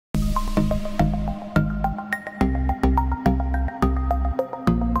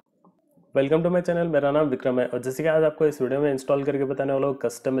Welcome to my channel. मेरा नाम विक्रम है और जैसे कि आज आपको इस वीडियो में इंस्टॉल करके बताने वाला हूँ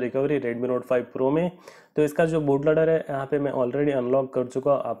custom recovery Redmi Note 5 Pro में। तो इसका जो बूट लोडर है यहाँ पे मैं ऑलरेडी अनलॉक कर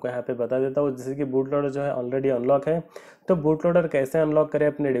चुका हूँ, आपको यहाँ पे बता देता हूँ। जैसे कि बूट लोडर जो है ऑलरेडी अनलॉक है, तो बूट लोडर कैसे अनलॉक करें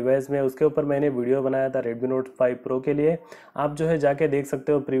अपने डिवाइस में उसके ऊपर मैंने वीडियो बनाया था Redmi Note 5 Pro के लिए। आप जो है जाके देख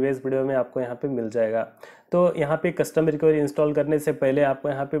सकते हो, प्रीवियस वीडियो में आपको यहाँ पे मिल जाएगा। तो यहाँ पे कस्टम रिकवरी इंस्टॉल करने से पहले आपको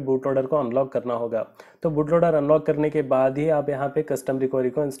यहाँ पे बूट लोडर को अनलॉक करना होगा। तो बूट लोडर अनलॉक करने के बाद ही आप यहाँ पे कस्टम रिकवरी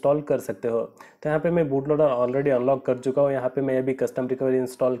को इंस्टॉल कर सकते हो। तो यहाँ पे मैं बूट लोडर ऑलरेडी अनलॉक कर चुका हूँ, यहाँ पे मैं अभी कस्टम रिकवरी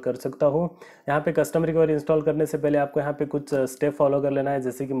इंस्टॉल कर सकता हूँ। यहाँ पे कस्टम रिकवरी इंस्टॉल करने से पहले आपको यहाँ पे कुछ स्टेप फॉलो कर लेना है।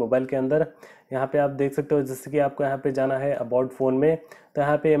 जैसे कि मोबाइल के अंदर यहाँ पे आप देख सकते हो, जैसे कि आपको यहाँ पे जाना है अबाउट फ़ोन में। तो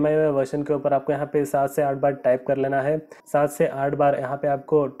यहाँ पे MIUI वर्जन के ऊपर आपको यहाँ पे 7 से 8 बार टाइप कर लेना है। 7 से 8 बार यहाँ पे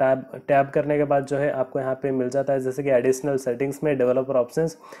आपको टैब करने के बाद जो है आपको यहाँ पे मिल जाता है जैसे कि एडिशनल सेटिंग्स में डेवलपर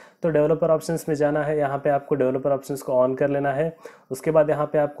ऑप्शंस। तो डेवलपर ऑप्शंस में जाना है, यहाँ पे आपको डेवलपर ऑप्शंस को ऑन कर लेना है। उसके बाद यहाँ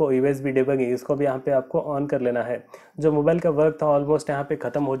पे आपको USB डिबगिंग, इसको भी यहाँ पे आपको ऑन कर लेना है। जो मोबाइल का वर्क था ऑलमोस्ट यहाँ पे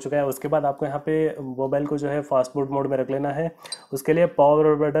ख़त्म हो चुका है। उसके बाद आपको यहाँ पे मोबाइल को जो है फास्ट बूट मोड में रख लेना है। उसके लिए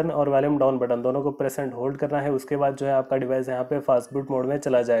पावर बटन और वॉल्यूम डाउन बटन दोनों को प्रेस एंड होल्ड करना है। उसके बाद जो है आपका डिवाइस यहाँ पे फास्ट बूट मोड में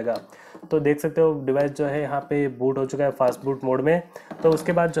चला जाएगा। तो देख सकते हो डिवाइस जो है यहाँ पे बूट हो चुका है फास्ट बूट मोड में। तो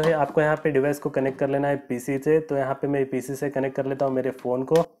उसके बाद जो है आपको यहाँ पे डिवाइस को कनेक्ट कर लेना है PC से। तो यहाँ पे मैं PC से कनेक्ट कर लेता हूँ मेरे फ़ोन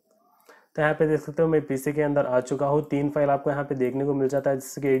को। तो यहाँ पे देख सकते हो मैं PC के अंदर आ चुका हूँ। 3 फाइल आपको यहाँ पे देखने को मिल जाता है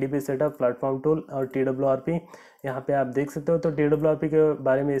जैसे कि ADB सेटअप, प्लेटफॉर्म टूल और TWRP। यहाँ पे आप देख सकते हो। तो TWRP के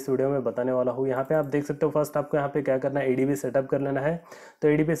बारे में इस वीडियो में बताने वाला हूँ। यहाँ पे आप देख सकते हो फर्स्ट आपको यहाँ पे क्या करना है, ADB सेटअप कर लेना है। तो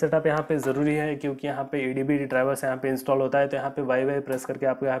ADB सेटअप यहाँ पे ज़रूरी है क्योंकि यहाँ पे ADB ड्राइवर्स यहाँ पे इंस्टॉल होता है। तो यहाँ पे वाई प्रेस करके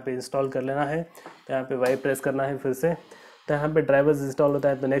आपको यहाँ पे इंस्टॉल कर लेना है। तो यहाँ पे वाई प्रेस करना है फिर से। तो यहाँ पे ड्राइवर्स इंस्टॉल होता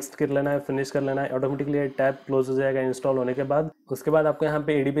है तो नेक्स्ट कर लेना है, फिनिश कर लेना है। ऑटोमेटिकली ये टैब क्लोज हो जाएगा इंस्टॉल होने के बाद। उसके बाद आपको यहाँ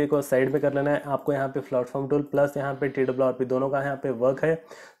पे ADB को साइड में कर लेना है। आपको यहाँ पे प्लेटफॉर्म टूल प्लस यहाँ पे TWRP दोनों का यहाँ पे वर्क है।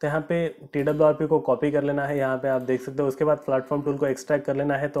 तो यहाँ पे TWRP को कॉपी कर लेना है, यहाँ पे आप देख सकते हो। उसके बाद प्लेटफॉर्म टूल को एक्सट्रैक्ट कर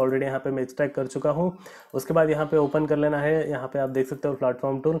लेना है। तो ऑलरेडी यहाँ पे मैं एक्सट्रैक्ट कर चुका हूँ। उसके बाद यहाँ पे ओपन कर लेना है। यहाँ पे आप देख सकते हो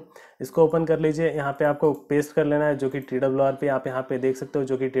प्लेटफॉर्म टूल, इसको ओपन कर लीजिए। यहाँ पे आपको पेस्ट कर लेना है जो कि TWRP आप यहाँ पे देख सकते हो,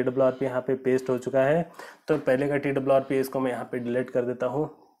 जो कि TWRP यहाँ पे पेस्ट हो चुका है। तो पहले का TWRP इसको मैं यहाँ पे डिलीट कर देता हूँ।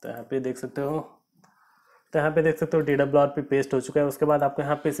 तो यहाँ पे देख सकते हो, तो यहाँ पे देख सकते हो TWRP पेस्ट हो चुका है। उसके बाद आपको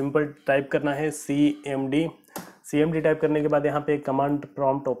यहाँ पे सिंपल टाइप करना है CMD टाइप करने के बाद यहाँ पे एक कमांड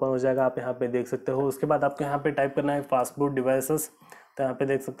प्रॉम्प्ट ओपन हो जाएगा, आप यहाँ पे देख सकते हो। उसके बाद आपको यहाँ पे टाइप करना है फास्ट बूट डिवाइसेस। तो यहाँ पे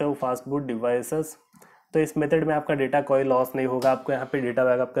देख सकते हो फास्ट बूट डिवाइसेस। तो इस मेथड में आपका डेटा कोई लॉस नहीं होगा, आपको यहाँ पे डेटा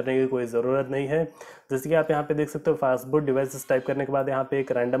बैकअप करने की कोई ज़रूरत नहीं है। जैसे कि आप यहाँ पे देख सकते हो फास्ट बूट डिवाइसेस टाइप करने के बाद यहाँ पे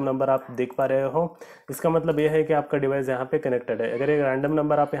एक रैंडम नंबर आप देख पा रहे हो। इसका मतलब ये है कि आपका डिवाइस यहाँ पे कनेक्टेड है। अगर एक रैंडम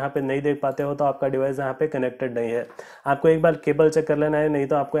नंबर आप यहाँ पे नहीं देख पाते हो तो आपका डिवाइस यहाँ पे कनेक्टेड नहीं है। आपको एक बार केबल चेक कर लेना है, नहीं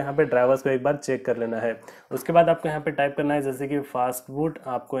तो आपको यहाँ पे ड्राइवर्स को एक बार चेक कर लेना है। उसके बाद आपको यहाँ पे टाइप करना है जैसे कि फास्ट बूट,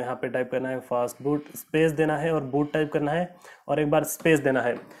 आपको यहाँ पे टाइप करना है फास्ट बूट, स्पेस देना है और बूट टाइप करना है और एक बार स्पेस देना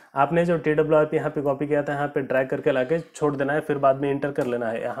है। आपने जो TWRP यहाँ पे कॉपी किया था यहाँ पे ड्रैग करके लाके छोड़ देना है, फिर बाद में इंटर कर लेना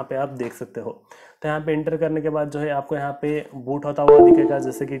है। यहाँ पे आप देख सकते हो। तो यहाँ पे इंटर करने के बाद जो है आपको यहाँ पे बूट होता हुआ दिखेगा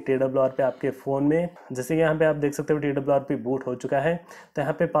जैसे कि TWRP आपके फ़ोन में। जैसे कि यहाँ पे आप देख सकते हो TWRP बूट हो चुका है। तो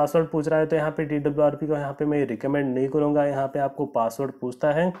यहाँ पे पासवर्ड पूछ रहा है, तो यहाँ पे TWRP को यहाँ पे मैं रिकमेंड नहीं करूँगा, यहाँ पे आपको पासवर्ड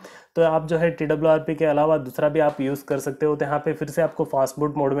पूछता है। तो आप जो है TWRP के अलावा दूसरा भी आप यूज़ कर सकते हो। तो यहाँ पे फिर से आपको फास्ट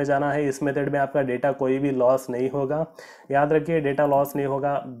बूट मोड में जाना है। इस मेथड में आपका डेटा कोई भी लॉस नहीं होगा, याद रखिए डेटा लॉस नहीं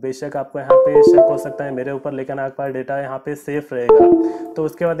होगा। बेशक आपको यहाँ पे शक हो सकता है मेरे ऊपर, लेकिन आपका डेटा यहाँ पे सेफ रहेगा। तो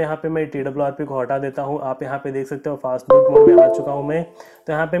उसके बाद यहाँ पे मैं TWRP को हटा देता हूँ। आप यहाँ पे देख सकते हो फास्ट बूट मोड में आ चुका हूँ मैं।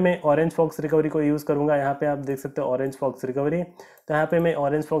 तो यहाँ पे मैं OrangeFox रिकवरी को यूज़ करूँगा। यहाँ पे आप देख सकते हो OrangeFox रिकवरी। तो यहाँ पे मैं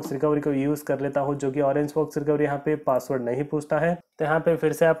OrangeFox रिकवरी को यूज़ कर लेता हूँ, जो कि OrangeFox रिकवरी यहाँ पे पासवर्ड नहीं पूछता है। तो यहाँ पे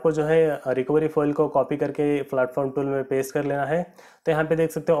फिर से आपको जो है रिकवरी फाइल को कॉपी करके प्लेटफॉर्म टूल में पेस्ट कर लेना है। तो यहाँ पे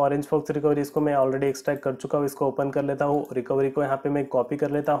देख सकते हो OrangeFox रिकवरी, इसको मैं ऑलरेडी एक्सट्रैक्ट कर चुका हूँ। इसको ओपन कर लेता हूँ, रिकवरी को यहाँ पे मैं कॉपी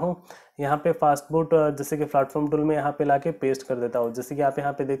कर लेता हूँ। यहाँ पे फास्ट बूट जैसे कि प्लेटफॉर्म टूल में यहाँ पे लाके पेस्ट कर देता हूँ। जैसे कि आप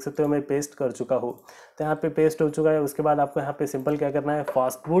यहाँ पे देख सकते हो मैं पेस्ट कर चुका हूँ। तो यहाँ पे पेस्ट हो चुका है। उसके बाद आपको यहाँ पे सिंपल क्या करना है,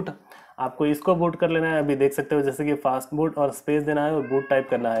 फास्ट बूट, आपको इसको बूट कर लेना है। अभी देख सकते हो जैसे कि फास्ट बूट और स्पेस देना है और बूट टाइप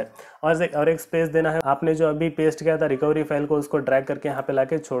करना है और एक स्पेस देना है। आपने जो अभी पेस्ट किया था रिकवरी फाइल को, उसको ड्रैग करके यहाँ पे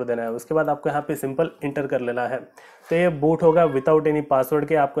लाके छोड़ देना है। उसके बाद आपको यहाँ पे सिंपल इंटर कर लेना है। तो ये बूट होगा विदाउट एनी पासवर्ड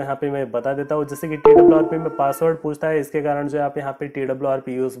के। आपको यहाँ पे मैं बता देता हूँ, जैसे कि TWRP में पासवर्ड पूछता है, इसके कारण जो आप यहाँ पे TWRP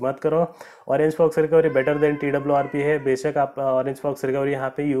यूज़ मत करो। OrangeFox recovery better than TWRP है। बेशक आप OrangeFox रिकवरी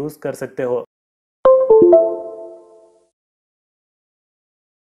यहाँ पे यूज़ कर सकते हो।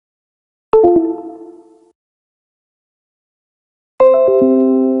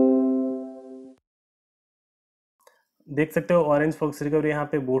 देख सकते हो ऑरेंज फॉक्स रिकवरी यहाँ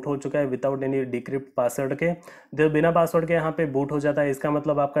पे बूट हो चुका है विदाउट एनी डिक्रिप्ट पासवर्ड के। जो बिना पासवर्ड के यहाँ पे बूट हो जाता है, इसका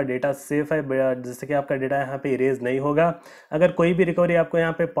मतलब आपका डेटा सेफ है, जैसे कि आपका डेटा यहाँ पे इरेज नहीं होगा। अगर कोई भी रिकवरी आपको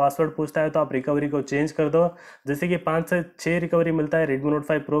यहाँ पे पासवर्ड पूछता है तो आप रिकवरी को चेंज कर दो। जैसे कि 5 से 6 रिकवरी मिलता है Redmi Note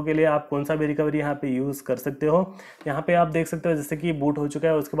 5 Pro के लिए, आप कौन सा भी रिकवरी यहाँ पे यूज़ कर सकते हो। यहाँ पे आप देख सकते हो जैसे कि बूट हो चुका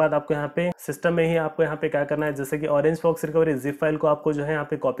है, उसके बाद आपको यहाँ पे सिस्टम में ही आपको यहाँ पे क्या करना है, जैसे कि orange fox recovery zip file को आपको जो है यहाँ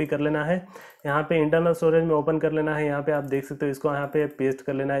पे कॉपी कर लेना है, यहाँ पे इंटरनल स्टोरेज में ओपन कर लेना है। यहाँ पे आप देख सकते हो इसको यहाँ पे पेस्ट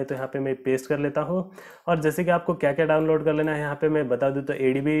कर लेना है, तो यहाँ पे मैं पेस्ट कर लेता हूँ। और जैसे कि आपको क्या क्या डाउनलोड कर लेना है यहाँ पे मैं बता दूँ तो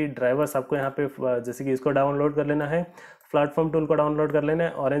एडीबी ड्राइवर्स आपको यहाँ पे जैसे कि इसको डाउनलोड कर लेना है, प्लेटफॉर्म टूल को डाउनलोड कर लेना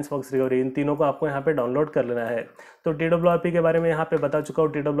है, ऑरेंज फॉक्स रिकवरी, इन तीनों को आपको यहाँ पे डाउनलोड कर लेना है। तो TWRP के बारे में यहाँ पे बता चुका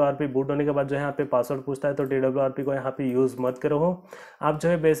हूँ। TWRP बूट होने के बाद जो है यहाँ पे पासवर्ड पूछता है, तो TWRP को यहाँ पे यूज़ मत करो। आप जो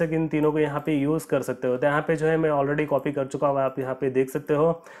है बेसिक इन तीनों को यहाँ पे यूज़ कर सकते हो। तो यहाँ पे जो है मैं ऑलरेडी कॉपी कर चुका हूँ, आप यहाँ पे देख सकते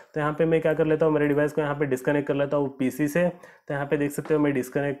हो। तो यहाँ पे मैं क्या कर लेता हूँ, मेरे डिवाइस को यहाँ पे डिस्कनेक्ट कर लेता हूँ पीसी से। तो यहाँ पे देख सकते हो मैं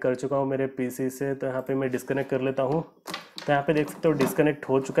डिस्कनेक्ट कर चुका हूँ मेरे पीसी से, तो यहाँ पे मैं डिस्कनेक्ट कर लेता हूँ। तो यहाँ पे देख सकते हो डिस्कनेक्ट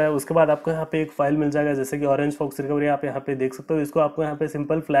हो चुका है। उसके बाद आपको यहाँ पे एक फाइल मिल जाएगा जैसे कि ऑरेंज फॉक्स रिकवरी, आप यहाँ पे देख सकते हो। इसको आपको यहाँ पे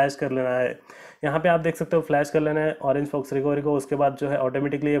सिंपल फ्लैश कर लेना है, यहाँ पे आप देख सकते हो फ्लैश कर लेना है ऑरेंज फॉक्स रिकवरी को। उसके बाद जो है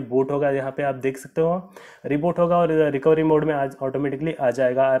ऑटोमेटिकली ये बूट होगा, यहाँ पे आप देख सकते हो रिबूट होगा और रिकवरी मोड में आज ऑटोमेटिकली आ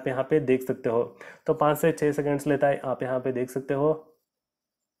जाएगा, आप यहाँ पे देख सकते हो। तो 5 से 6 सेकेंड्स लेता है, आप यहाँ पे देख सकते हो।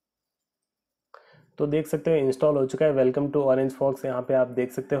 तो देख सकते हो इंस्टॉल हो चुका है, वेलकम टू ऑरेंज फॉक्स, यहाँ पे आप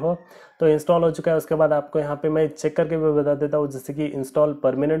देख सकते हो। तो इंस्टॉल हो चुका है। उसके बाद आपको यहाँ पे मैं चेक करके भी बता देता हूँ जैसे कि इंस्टॉल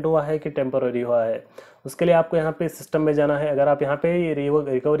परमानेंट हुआ है कि टेम्पररी हुआ है। उसके लिए आपको यहाँ पे सिस्टम में जाना है। अगर आप यहाँ पे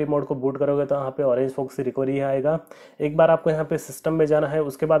रिकवरी मोड को बूट करोगे तो यहाँ पे ऑरेंज फॉक्स रिकवरी आएगा। एक बार आपको यहाँ पे सिस्टम में जाना है,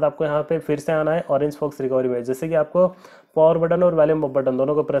 उसके बाद आपको यहाँ पे फिर से आना है ऑरेंज फॉक्स रिकवरी में। जैसे कि आपको पावर बटन और वॉल्यूम बटन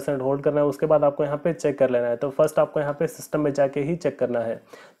दोनों को प्रेस एंड होल्ड करना है, उसके बाद आपको यहाँ पे चेक कर लेना है। तो फर्स्ट आपको यहाँ पे सिस्टम में जाके ही चेक करना है।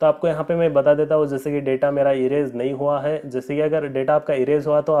 तो आपको यहाँ पे मैं बता देता हूँ जैसे कि डेटा मेरा इरेज नहीं हुआ है। जैसे कि अगर डेटा आपका इरेज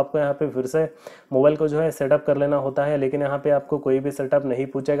हुआ तो आपको यहाँ पे फिर से मोबाइल को जो है सेटअप कर लेना होता है, लेकिन यहाँ पे आपको कोई भी सेटअप नहीं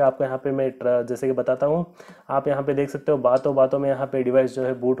पूछेगा। आपको यहाँ पे मैं जैसे कि बताता हूँ, आप यहाँ पे देख सकते हो बातों बातों में यहाँ पे डिवाइस जो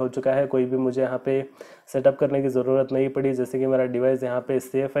है बूट हो चुका है। कोई भी मुझे यहाँ पे सेटअप करने की ज़रूरत नहीं पड़ी, जैसे कि मेरा डिवाइस यहाँ पे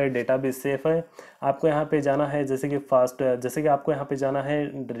सेफ़ है, डेटा भी सेफ़ है। आपको यहाँ पे जाना है जैसे कि जैसे कि आपको यहाँ पे जाना है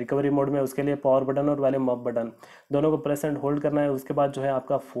रिकवरी मोड में, उसके लिए पावर बटन और वॉल्यूम अप बटन दोनों को प्रेस एंड होल्ड करना है। उसके बाद जो है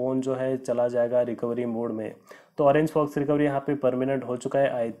आपका फ़ोन जो है चला जाएगा रिकवरी मोड में। तो ऑरेंज फॉक्स रिकवरी यहाँ पे परमानेंट हो चुका है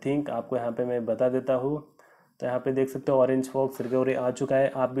आई थिंक, आपको यहाँ पे मैं बता देता हूँ। तो यहाँ पे देख सकते हो ऑरेंज फॉक्स रिकवरी आ चुका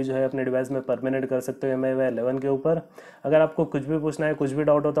है। आप भी जो है अपने डिवाइस में परमानेंट कर सकते हो MIUI 11 के ऊपर। अगर आपको कुछ भी पूछना है, कुछ भी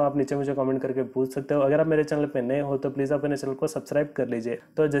डाउट हो तो आप नीचे मुझे कमेंट करके पूछ सकते हो। अगर आप मेरे चैनल पे नए हो तो प्लीज़ आप मेरे चैनल को सब्सक्राइब कर लीजिए।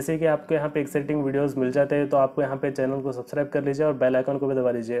 तो जैसे कि आपको यहाँ पे एक्साइटिंग वीडियोज़ मिल जाते हैं तो आपको यहाँ पे चैनल को सब्सक्राइब कर लीजिए और बेल आइकन को भी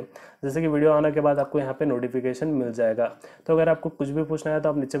दबा लीजिए, जैसे कि वीडियो आने के बाद आपको यहाँ पे नोटिफिकेशन मिल जाएगा। तो अगर आपको कुछ भी पूछना है तो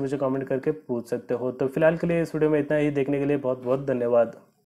आप नीचे मुझे कमेंट करके पूछ सकते हो। तो फिलहाल के लिए इस वीडियो में इतना ही, देखने के लिए बहुत बहुत धन्यवाद।